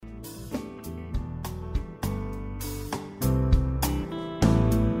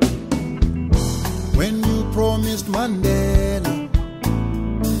Mandela,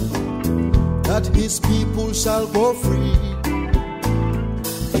 that his people shall go free.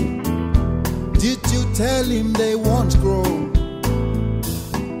 Did you tell him they won't grow?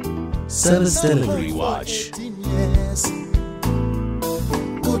 Service Delivery Watch.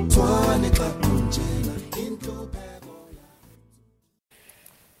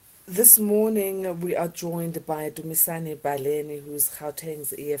 This morning we are joined by Dumisani Baleni, who's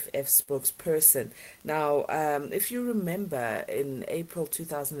Gauteng's EFF spokesperson. Now, if you remember, in April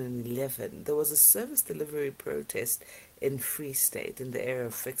 2011, there was a service delivery protest in Free State, in the area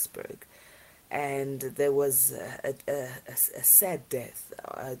of Vicksburg. And there was a sad death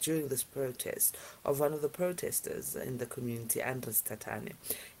during this protest of one of the protesters in the community, Andries Tatane.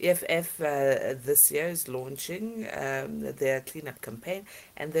 EFF this year is launching their cleanup campaign,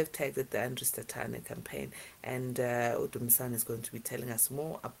 and they've tagged it the Andries Tatane campaign. And Dumisani is going to be telling us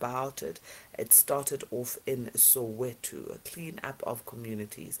more about it. It started off in Soweto, a clean up of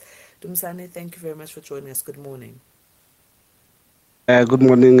communities. Dumisani, thank you very much for joining us. Good morning. Good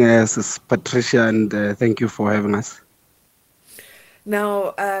morning, Sis Patricia, and thank you for having us.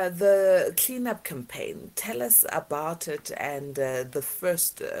 Now, the cleanup campaign, tell us about it and the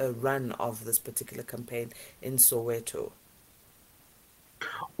first run of this particular campaign in Soweto.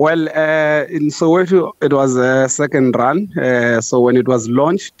 Well, in Soweto, it was a second run. So when it was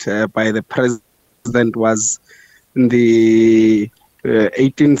launched by the president was in the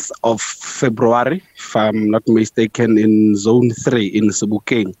 18th of February, if I'm not mistaken, in Zone 3 in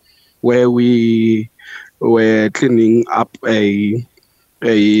Sebokeng, where we were cleaning up a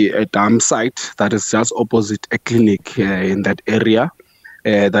dam site that is just opposite a clinic in that area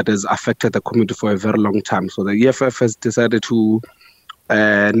that has affected the community for a very long time. So the EFF has decided to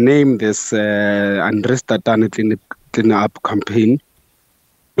name this Andries Tatane Clean Up campaign,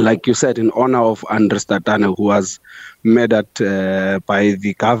 like you said, in honor of Andries Tatane, who was murdered by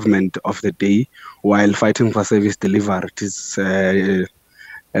the government of the day while fighting for service delivery. It is a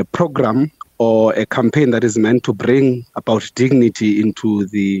program or a campaign that is meant to bring about dignity into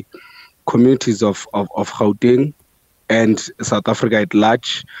the communities of Gauteng and South Africa at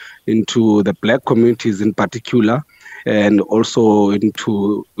large, into the black communities in particular, and also it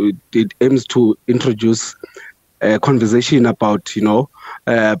aims to introduce a conversation about,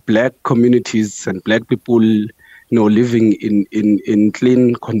 black communities and black people, living in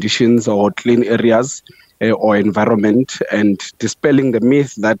clean conditions or clean areas or environment, and dispelling the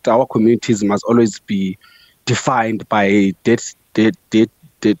myth that our communities must always be defined by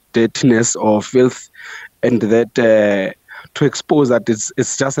dirtiness or filth, and that to expose that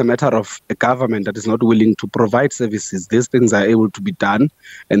it's just a matter of a government that is not willing to provide services. These things are able to be done,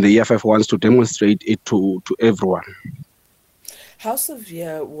 and the EFF wants to demonstrate it to everyone. How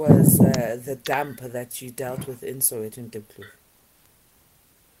severe was the dump that you dealt with in Soweto and Diepkloof?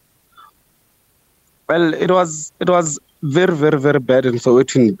 Well, it was very, very, very bad in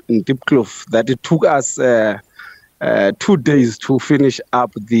Soweto in Diepkloof, that it took us 2 days to finish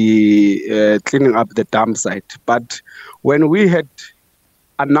up the cleaning up the dump site. But when we had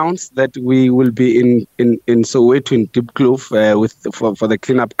announced that we will be in Soweto in Diepkloof for the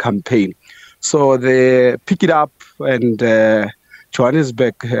cleanup campaign, so they pick it up, and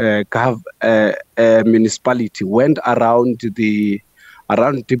Johannesburg municipality went around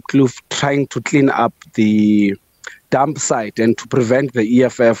Diepkloof trying to clean up the dump site and to prevent the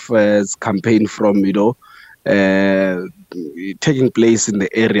EFF's campaign from taking place in the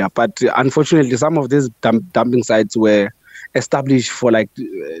area. But unfortunately, some of these dumping sites were established for like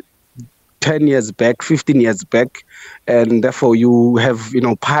 10 years back, 15 years back, and therefore you have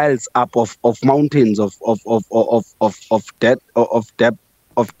piles up of mountains of debt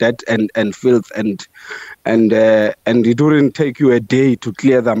and filth, and it wouldn't take you a day to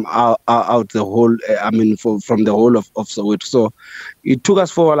clear them out the whole. From the whole of Soweto. So it took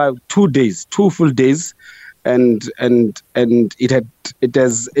us for like 2 days, 2 full days. And it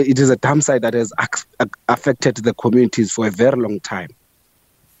is a dump site that has affected the communities for a very long time.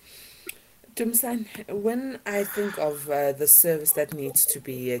 Dumisani, when I think of the service that needs to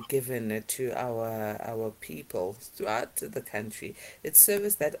be given to our people throughout the country, it's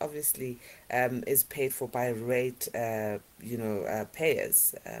service that obviously is paid for by rate,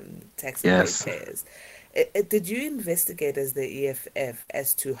 payers, taxpayer payers. Did you investigate as the EFF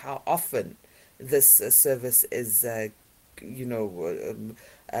as to how often this service is,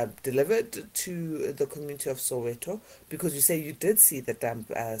 delivered to the community of Soweto? Because you say you did see the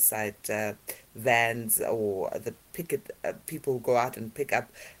dump site vans or the people go out and pick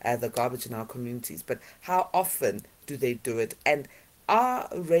up the garbage in our communities. But how often do they do it? And Are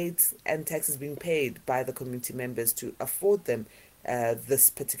rates and taxes being paid by the community members to afford them this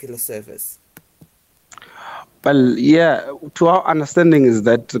particular service? Well, yeah, to our understanding is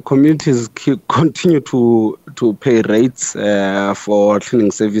that the communities continue to pay rates for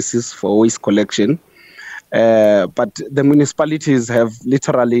cleaning services, for waste collection. But the municipalities have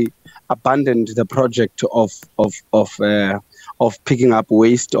literally abandoned the project of picking up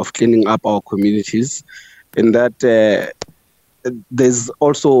waste, of cleaning up our communities. In that, there's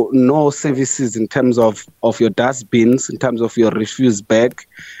also no services in terms of your dustbins, in terms of your refuse bag,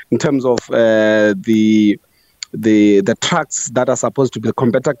 in terms of the trucks that are supposed to be the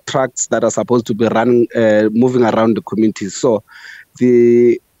compactor trucks that are supposed to be running, moving around the communities. So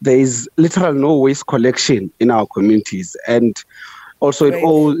there is literally no waste collection in our communities, and also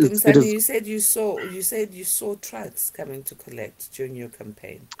Dumisani, you said you saw trucks coming to collect during your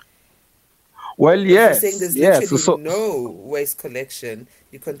campaign. Well, But yes, you're saying there's yes. literally no waste collection.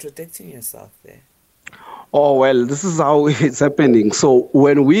 You're contradicting yourself there. Oh, well, this is how it's happening. So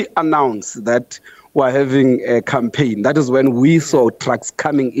when we announced that we're having a campaign, that is when we saw trucks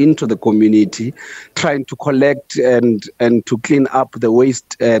coming into the community, trying to collect and to clean up the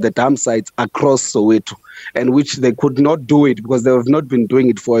waste, the dump sites across Soweto, and which they could not do it because they have not been doing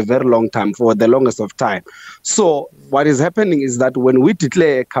it for a very long time, for the longest of time. So what is happening is that when we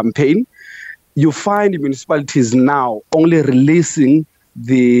declare a campaign, you find municipalities now only releasing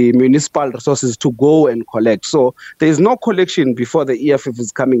the municipal resources to go and collect. So there is no collection before the EFF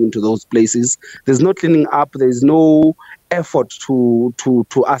is coming into those places. There's no cleaning up. There is no effort to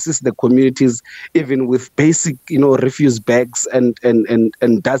assist the communities, even with basic, refuse bags and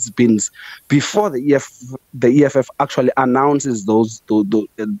dustbins, before the EFF actually announces those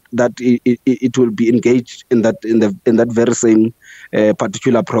that it will be engaged in that very same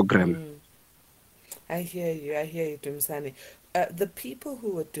particular program. I hear you, Dumisani. The people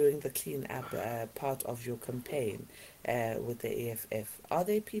who are doing the clean up part of your campaign with the EFF, are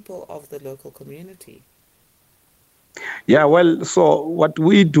they people of the local community? Yeah, well, so what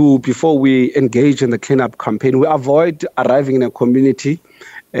we do before we engage in the cleanup campaign, we avoid arriving in a community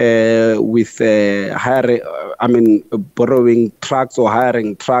with borrowing trucks or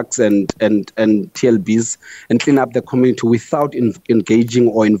hiring trucks and TLBs and clean up the community without engaging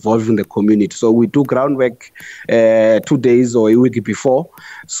or involving the community. So we do groundwork 2 days or a week before.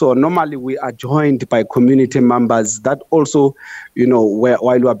 So normally we are joined by community members that also,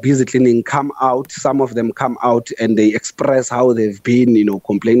 while we are busy cleaning, come out. Some of them come out and they express how they've been,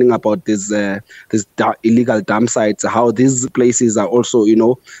 complaining about this illegal dump sites, how these places are also,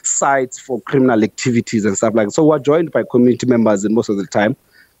 sites for criminal activities and stuff like that. So we're joined by community members most of the time.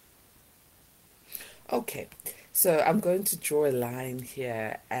 Okay. So I'm going to draw a line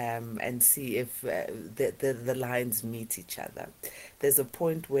here and see if the lines meet each other. There's a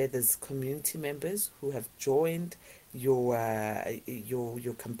point where there's community members who have joined your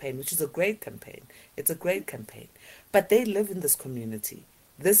campaign, which is a great campaign. It's a great campaign. But they live in this community.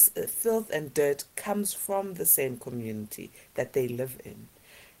 This filth and dirt comes from the same community that they live in.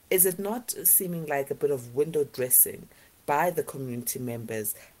 Is it not seeming like a bit of window dressing by the community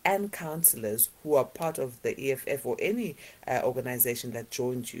members and councillors who are part of the EFF or any organization that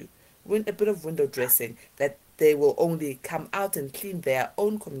joined you? A bit of window dressing that they will only come out and clean their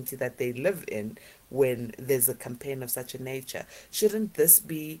own community that they live in when there's a campaign of such a nature. Shouldn't this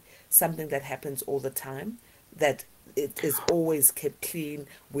be something that happens all the time? That it is always kept clean?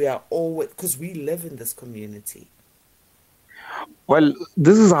 We are always, because we live in this community. Well,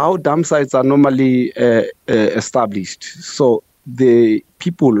 this is how dump sites are normally established. So the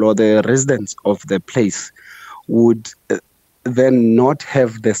people or the residents of the place would then not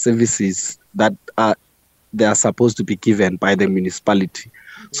have the services that they are supposed to be given by the municipality.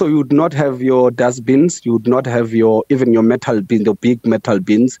 So you would not have your dustbins, you would not have even your metal bins, the big metal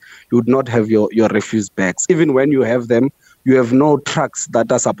bins, you would not have your refuse bags. Even when you have them, you have no trucks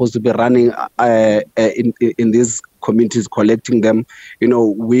that are supposed to be running in these communities collecting them,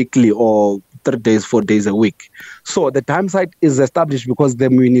 weekly or 3 days, 4 days a week. So the dump site is established because the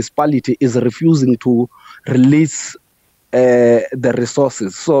municipality is refusing to release the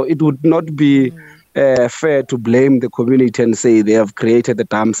resources. So it would not be fair to blame the community and say they have created the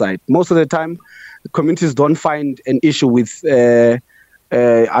dump site. Most of the time, the communities don't find an issue with,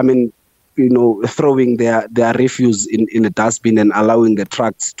 throwing their refuse in a dustbin and allowing the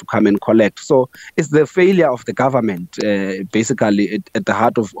trucks to come and collect. So it's the failure of the government, basically, at the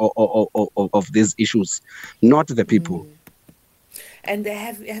heart of these issues, not the people. And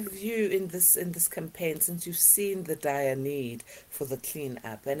have you in this campaign, since you've seen the dire need for the clean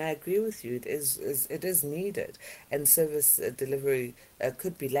up, and I agree with you, it is needed, and service delivery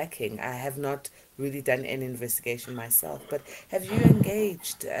could be lacking. I have not really done any investigation myself, but have you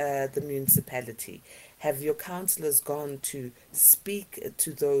engaged the municipality? Have your councillors gone to speak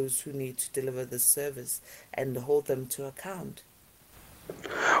to those who need to deliver the service and hold them to account?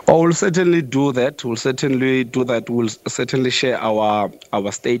 Oh, we'll certainly do that. We'll certainly do that. We'll certainly share our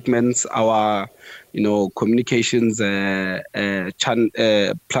statements, our communications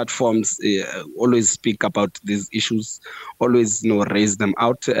platforms. Always speak about these issues. Always raise them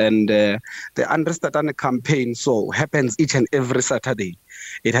out. And the Andries Tatane campaign happens each and every Saturday.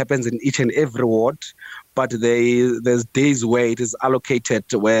 It happens in each and every ward, but there's days where it is allocated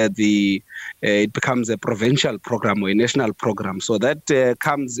where it becomes a provincial program or a national program. So that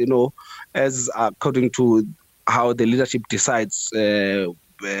comes, as according to how the leadership decides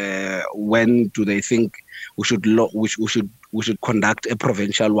when do they think we should conduct a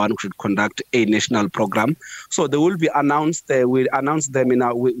provincial one, we should conduct a national program. So they will be announced. We announce them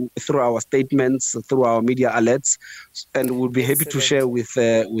through our statements, through our media alerts, and we'll be happy to share with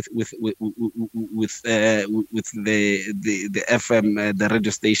the FM, the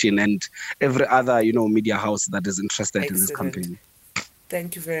radio station, and every other media house that is interested in this campaign.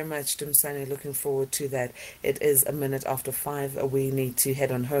 Thank you very much, Dumisani. Looking forward to that. It is 5:01. We need to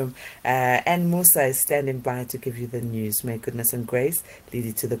head on home. And Musa is standing by to give you the news. May goodness and grace lead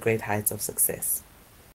you to the great heights of success.